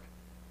of work,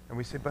 and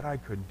we say, but I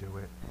couldn't do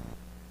it.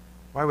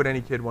 Why would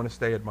any kid want to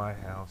stay at my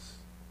house?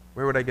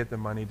 Where would I get the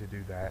money to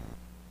do that?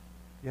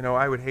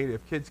 I would hate it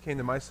if kids came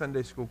to my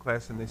Sunday school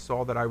class and they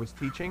saw that I was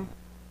teaching.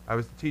 I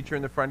was the teacher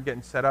in the front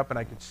getting set up, and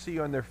I could see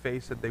on their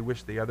face that they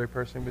wished the other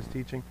person was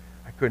teaching.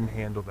 I couldn't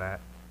handle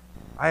that.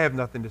 I have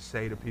nothing to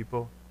say to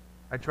people.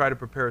 I try to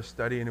prepare a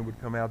study, and it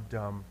would come out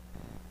dumb.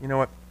 You know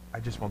what?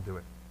 I just won't do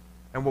it.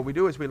 And what we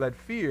do is we let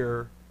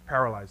fear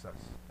paralyze us,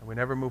 and we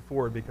never move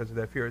forward because of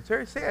that fear. It's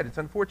very sad. It's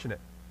unfortunate.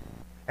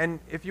 And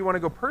if you want to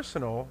go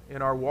personal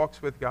in our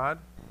walks with God,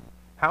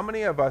 how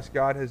many of us,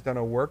 God has done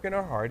a work in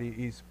our heart?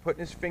 He's putting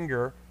his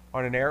finger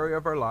on an area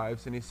of our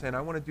lives, and he's saying,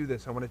 I want to do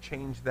this. I want to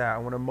change that. I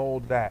want to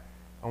mold that.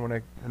 I want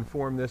to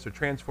conform this or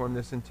transform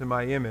this into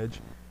my image.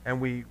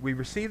 And we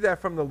receive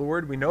that from the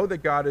Lord. We know that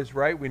God is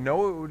right. We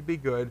know it would be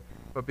good.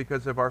 But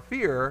because of our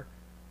fear,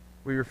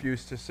 we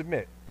refuse to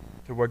submit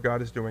to what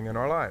God is doing in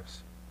our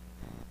lives.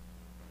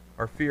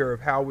 Our fear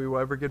of how we will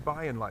ever get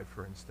by in life,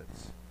 for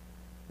instance.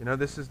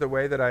 This is the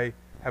way that I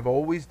have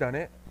always done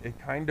it. It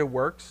kind of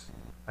works.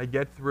 I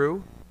get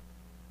through.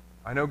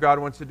 I know God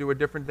wants to do a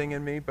different thing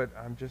in me, but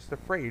I'm just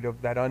afraid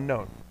of that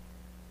unknown.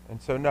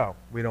 And so, no,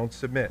 we don't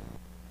submit.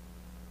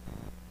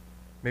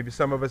 Maybe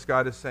some of us,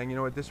 God is saying, you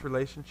know what, this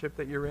relationship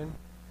that you're in,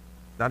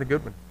 not a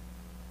good one.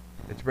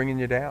 It's bringing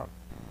you down.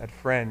 That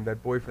friend,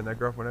 that boyfriend, that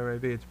girlfriend, whatever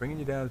it may be, it's bringing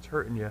you down, it's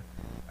hurting you.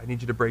 I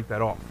need you to break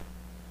that off.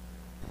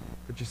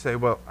 But you say,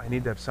 well, I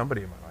need to have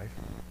somebody in my life.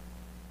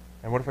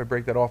 And what if I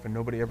break that off and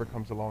nobody ever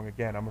comes along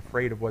again? I'm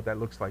afraid of what that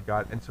looks like,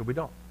 God, and so we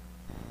don't.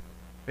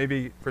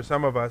 Maybe for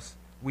some of us,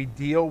 we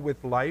deal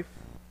with life.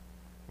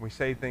 We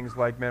say things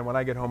like, man, when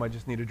I get home, I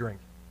just need a drink.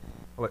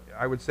 Well,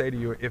 I would say to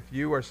you, if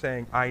you are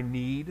saying, I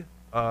need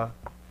a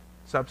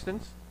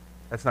substance,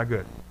 that's not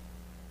good.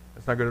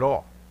 That's not good at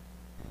all.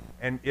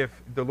 And if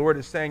the Lord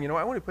is saying,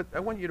 I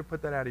want you to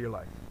put that out of your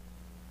life.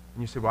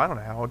 And you say, well, I don't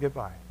know how I'll get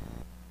by.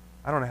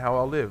 I don't know how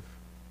I'll live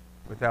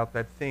without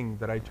that thing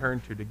that I turn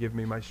to give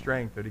me my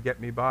strength or to get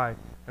me by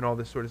and all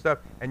this sort of stuff,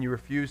 and you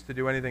refuse to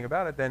do anything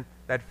about it, then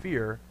that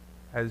fear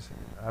has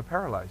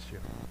paralyzed you.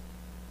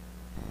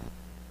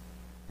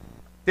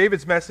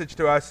 David's message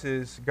to us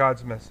is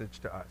God's message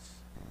to us.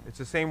 It's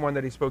the same one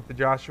that he spoke to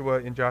Joshua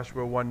in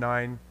Joshua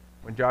 1:9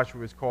 when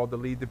Joshua was called to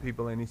lead the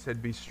people, and he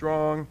said, be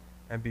strong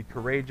and be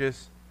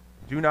courageous.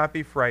 Do not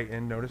be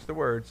frightened, notice the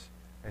words,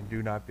 and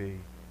do not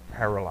be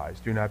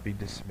paralyzed. Do not be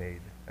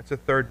dismayed. That's the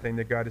third thing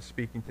that God is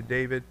speaking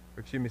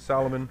to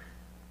Solomon.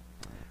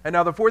 And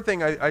now the fourth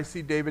thing I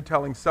see David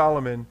telling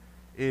Solomon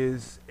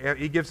is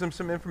he gives him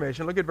some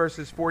information. Look at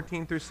verses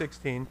 14 through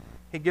 16.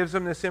 He gives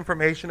him this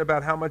information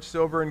about how much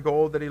silver and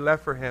gold that he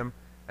left for him.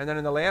 And then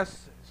in the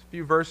last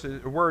few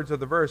words of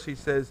the verse, he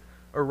says,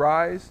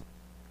 arise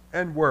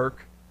and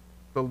work,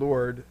 the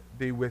Lord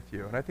be with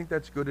you. And I think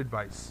that's good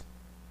advice.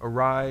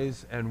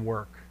 Arise and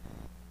work.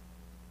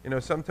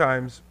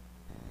 Sometimes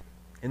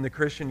in the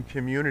Christian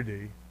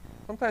community,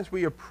 sometimes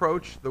we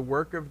approach the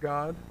work of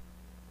God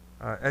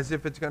as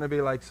if it's going to be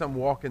like some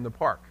walk in the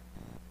park.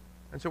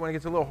 And so when it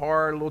gets a little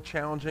hard, a little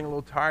challenging, a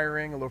little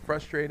tiring, a little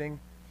frustrating,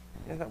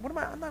 you know, what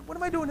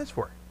am I doing this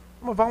for?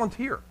 I'm a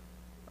volunteer.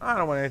 I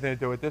don't want anything to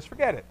do with this.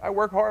 Forget it. I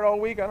work hard all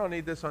week. I don't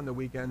need this on the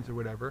weekends or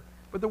whatever.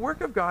 But the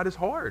work of God is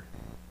hard.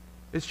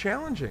 It's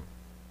challenging.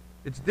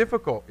 It's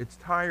difficult. It's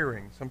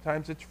tiring.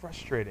 Sometimes it's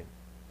frustrating.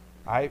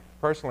 I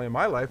personally, in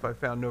my life, I've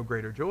found no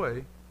greater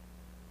joy.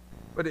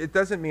 But it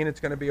doesn't mean it's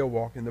going to be a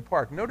walk in the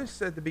park.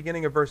 Notice at the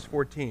beginning of verse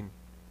 14,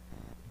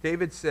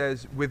 David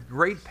says, with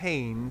great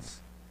pains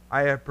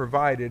I have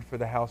provided for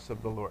the house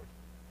of the Lord.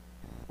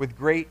 With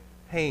great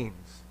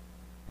pains.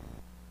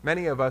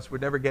 Many of us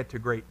would never get to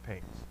great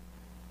pains.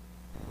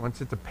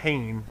 Once it's a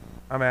pain,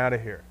 I'm out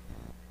of here.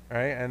 All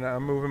right? And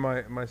I'm moving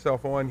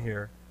myself on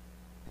here.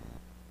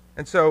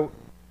 And so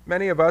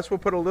many of us will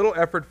put a little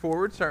effort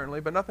forward, certainly,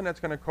 but nothing that's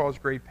going to cause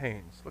great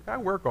pains. Look, I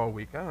work all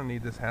week. I don't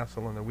need this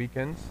hassle on the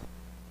weekends.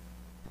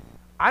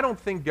 I don't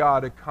think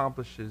God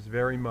accomplishes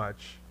very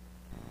much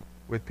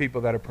with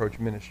people that approach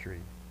ministry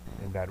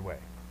in that way.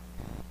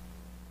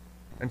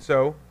 And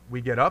so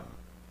we get up,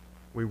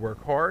 we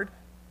work hard,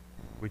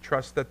 we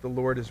trust that the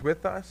Lord is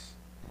with us,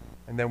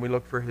 and then we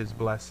look for his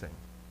blessing.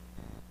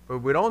 But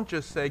we don't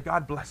just say,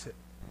 God bless it,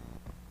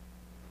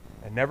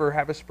 and never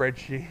have a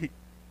spreadsheet,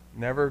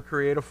 never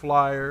create a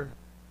flyer,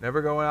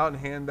 never go out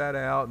and hand that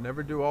out,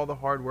 never do all the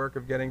hard work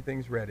of getting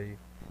things ready.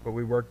 But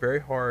we work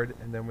very hard,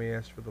 and then we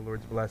ask for the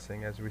Lord's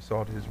blessing as we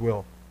sought his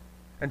will.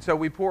 And so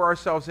we pour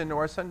ourselves into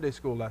our Sunday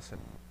school lesson.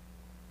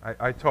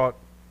 I taught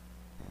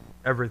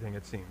everything,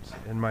 it seems,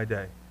 in my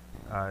day.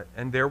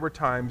 And there were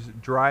times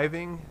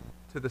driving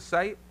to the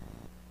site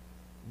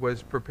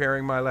was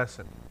preparing my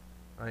lesson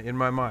in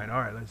my mind.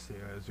 All right, let's see.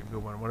 That's a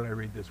good one. What did I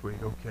read this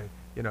week? Okay.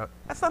 You know,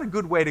 that's not a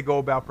good way to go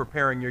about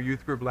preparing your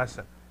youth group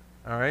lesson.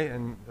 All right?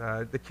 And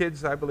the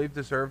kids, I believe,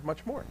 deserve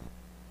much more.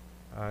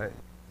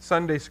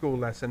 Sunday school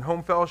lesson,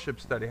 home fellowship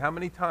study. How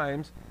many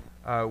times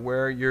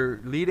where you're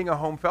leading a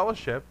home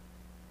fellowship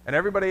and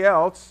everybody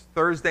else,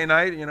 Thursday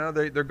night, you know,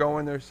 they're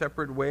going their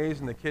separate ways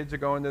and the kids are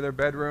going to their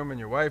bedroom and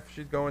your wife,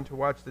 she's going to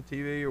watch the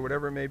TV or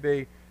whatever it may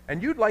be,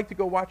 and you'd like to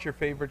go watch your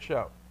favorite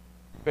show.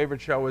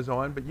 Favorite show is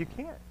on, but you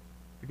can't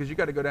because you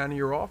got to go down to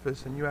your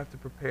office and you have to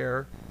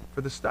prepare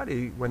for the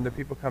study when the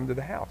people come to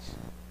the house.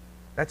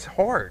 That's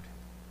hard.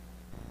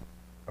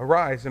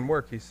 Arise and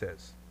work, he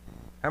says.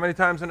 How many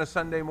times on a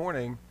Sunday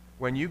morning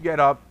when you get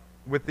up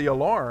with the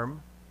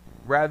alarm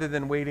rather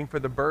than waiting for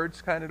the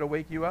birds kind of to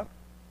wake you up?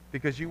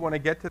 Because you want to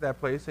get to that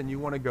place and you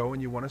want to go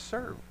and you want to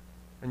serve.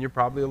 And you're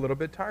probably a little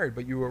bit tired,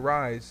 but you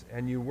arise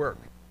and you work.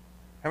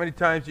 How many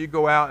times do you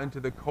go out into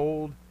the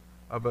cold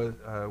of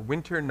a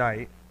winter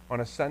night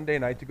on a Sunday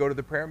night to go to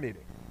the prayer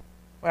meeting?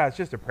 Well, it's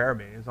just a prayer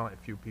meeting. There's only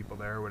a few people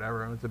there or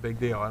whatever. It's a big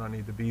deal. I don't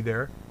need to be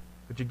there.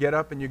 But you get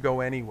up and you go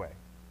anyway.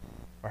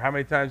 Or how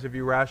many times have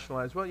you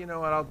rationalized, well, you know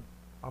what,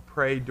 I'll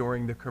pray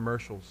during the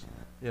commercials,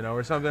 you know,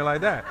 or something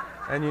like that.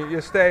 And you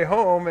stay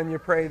home and you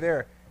pray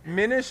there.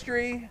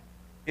 Ministry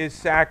is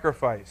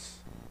sacrifice.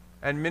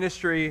 And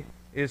ministry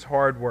is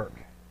hard work.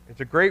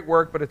 It's a great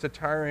work, but it's a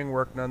tiring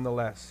work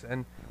nonetheless.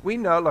 And we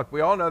know, look,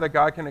 we all know that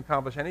God can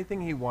accomplish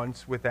anything he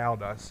wants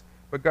without us,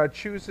 but God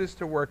chooses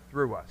to work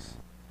through us.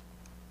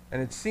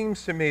 And it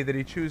seems to me that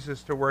he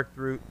chooses to work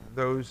through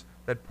those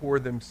that pour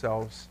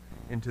themselves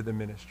into the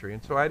ministry.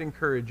 And so I'd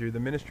encourage you, the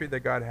ministry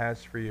that God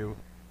has for you,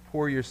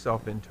 pour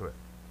yourself into it.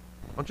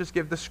 Don't just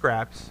give the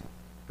scraps,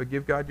 but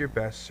give God your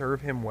best.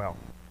 Serve him well.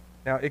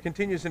 Now, it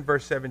continues in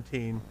verse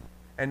 17.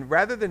 And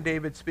rather than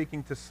David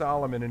speaking to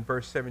Solomon in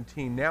verse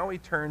 17, now he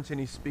turns and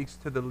he speaks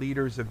to the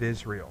leaders of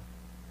Israel.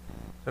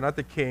 So not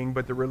the king,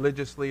 but the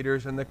religious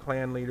leaders and the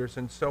clan leaders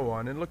and so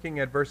on. And looking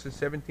at verses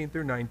 17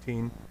 through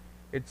 19,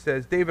 it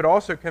says, David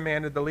also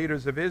commanded the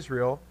leaders of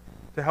Israel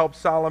to help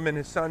Solomon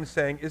his son,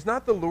 saying, is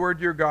not the Lord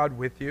your God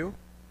with you?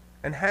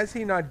 And has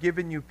he not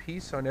given you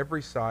peace on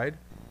every side?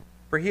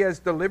 For he has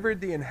delivered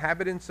the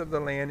inhabitants of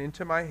the land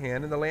into my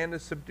hand, and the land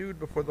is subdued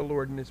before the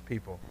Lord and his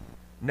people.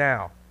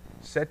 Now,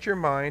 set your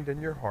mind and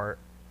your heart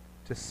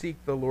to seek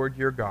the Lord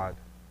your God.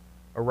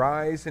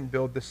 Arise and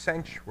build the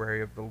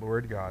sanctuary of the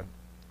Lord God,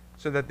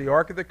 so that the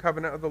ark of the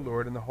covenant of the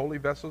Lord and the holy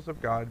vessels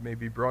of God may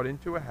be brought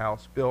into a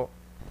house built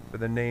for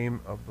the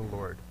name of the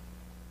Lord.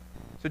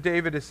 So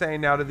David is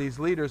saying now to these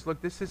leaders,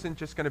 look, this isn't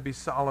just going to be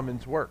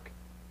Solomon's work,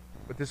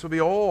 but this will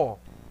be all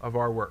of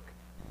our work.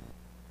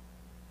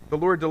 The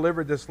Lord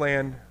delivered this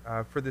land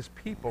for this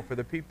people, for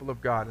the people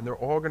of God, and they're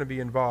all going to be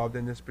involved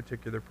in this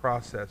particular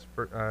process,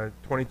 for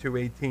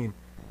 22:18.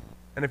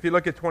 And if you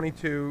look at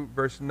 22,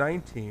 verse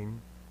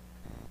 19,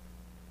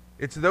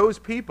 it's those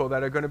people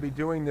that are going to be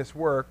doing this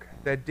work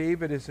that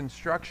David is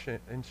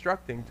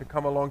instructing to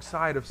come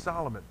alongside of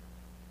Solomon.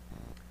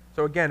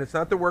 So again, it's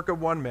not the work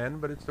of one man,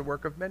 but it's the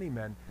work of many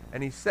men.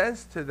 And he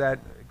says to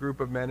that group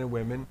of men and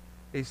women,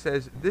 he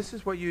says, this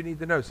is what you need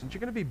to know. Since you're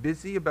going to be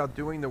busy about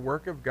doing the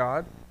work of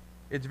God,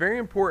 it's very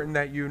important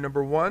that you,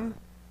 number one,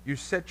 you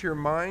set your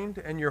mind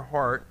and your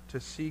heart to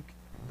seek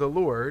the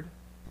Lord.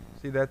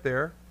 See that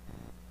there?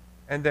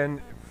 And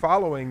then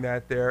following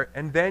that there,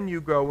 and then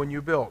you go and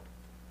you build.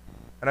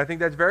 And I think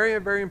that's very,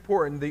 very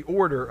important, the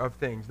order of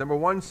things. Number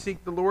one,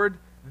 seek the Lord.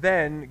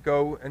 then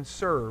go and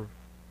serve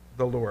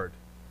the Lord.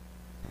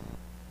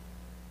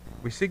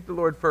 We seek the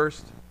Lord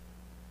first,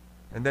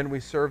 and then we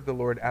serve the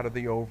Lord out of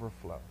the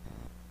overflow.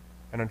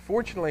 And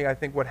unfortunately, I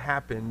think what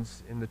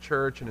happens in the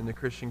church and in the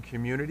Christian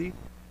community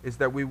is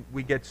that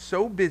we get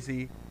so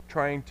busy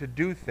trying to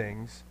do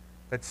things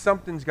that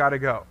something's got to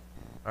go.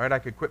 All right, I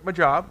could quit my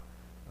job.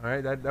 All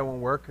right, that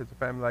won't work because the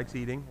family likes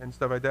eating and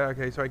stuff like that.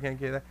 Okay, so I can't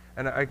get that.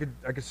 And I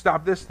could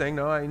stop this thing.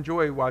 No, I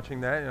enjoy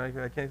watching that.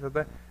 I can't stop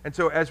that. And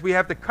so as we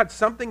have to cut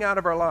something out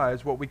of our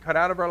lives, what we cut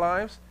out of our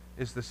lives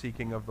is the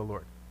seeking of the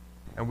Lord.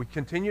 And we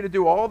continue to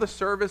do all the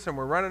service, and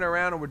we're running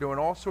around, and we're doing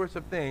all sorts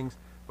of things,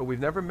 but we've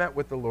never met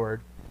with the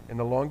Lord in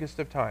the longest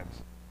of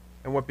times.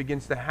 And what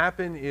begins to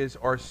happen is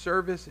our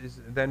service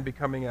is then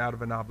becoming out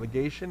of an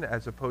obligation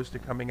as opposed to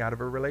coming out of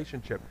a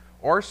relationship.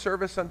 Our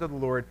service unto the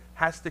Lord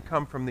has to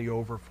come from the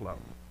overflow.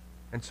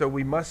 And so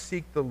we must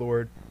seek the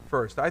Lord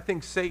first. I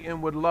think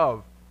Satan would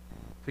love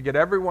to get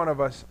every one of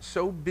us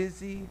so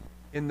busy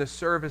in the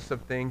service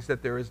of things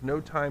that there is no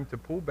time to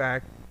pull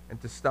back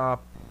and to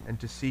stop and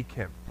to seek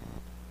him.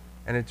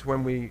 And it's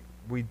when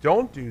we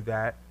don't do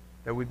that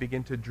that we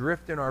begin to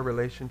drift in our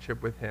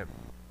relationship with him.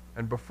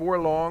 And before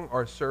long,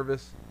 our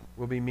service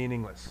will be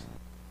meaningless.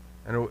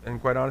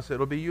 And quite honestly,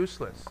 it'll be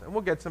useless. And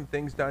we'll get some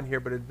things done here,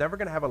 but it's never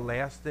going to have a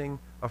lasting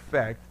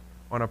effect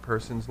on a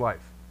person's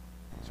life.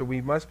 So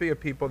we must be a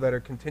people that are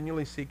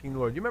continually seeking the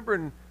Lord. You remember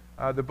in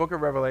the book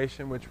of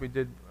Revelation, which we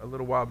did a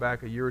little while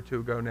back, a year or two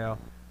ago now,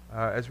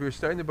 as we were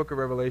studying the book of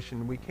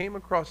Revelation, we came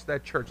across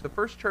that church, the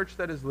first church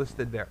that is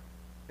listed there.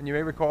 And you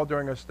may recall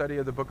during our study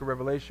of the book of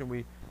Revelation,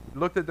 we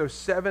looked at those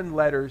 7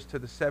 letters to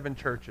the 7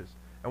 churches.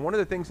 And one of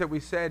the things that we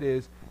said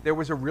is there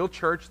was a real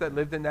church that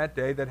lived in that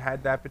day that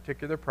had that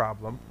particular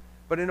problem.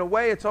 But in a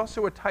way, it's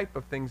also a type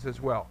of things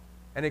as well.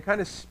 And it kind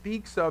of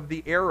speaks of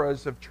the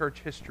eras of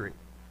church history.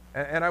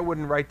 And I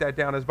wouldn't write that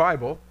down as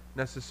Bible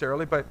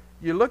necessarily, but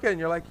you look at it and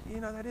you're like,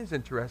 that is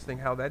interesting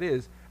how that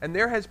is. And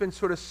there has been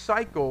sort of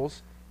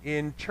cycles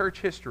in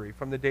church history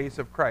from the days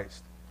of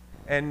Christ.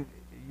 And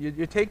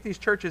you take these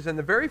churches, and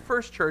the very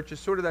first church is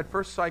sort of that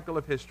first cycle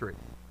of history.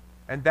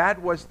 And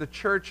that was the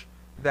church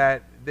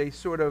that they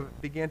sort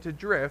of began to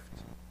drift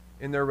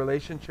in their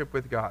relationship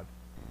with God.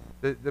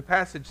 The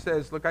passage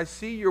says, look, I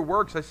see your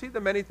works. I see the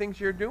many things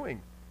you're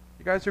doing.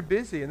 You guys are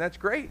busy, and that's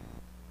great.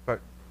 But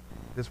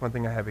there's one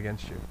thing I have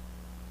against you.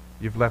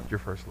 You've left your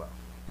first love.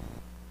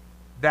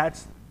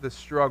 That's the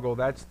struggle.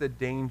 That's the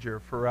danger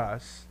for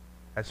us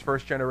as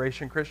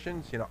first-generation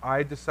Christians.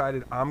 I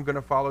decided I'm going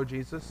to follow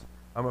Jesus.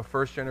 I'm a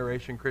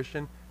first-generation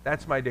Christian.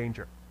 That's my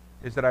danger,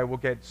 is that I will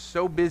get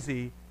so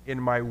busy in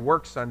my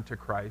works unto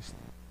Christ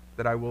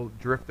that I will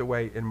drift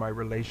away in my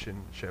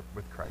relationship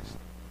with Christ.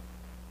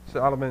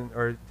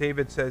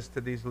 David says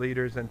to these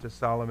leaders and to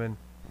Solomon,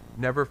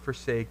 never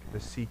forsake the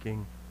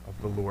seeking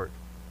of the Lord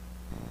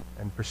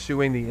and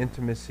pursuing the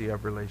intimacy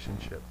of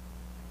relationship.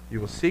 You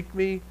will seek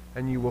me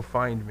and you will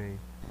find me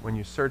when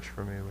you search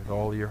for me with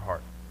all your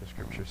heart, the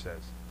scripture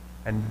says.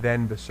 And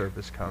then the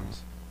service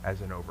comes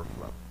as an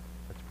overflow.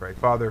 Let's pray.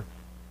 Father,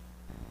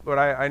 Lord,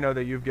 I know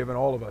that you've given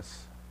all of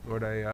us, Lord,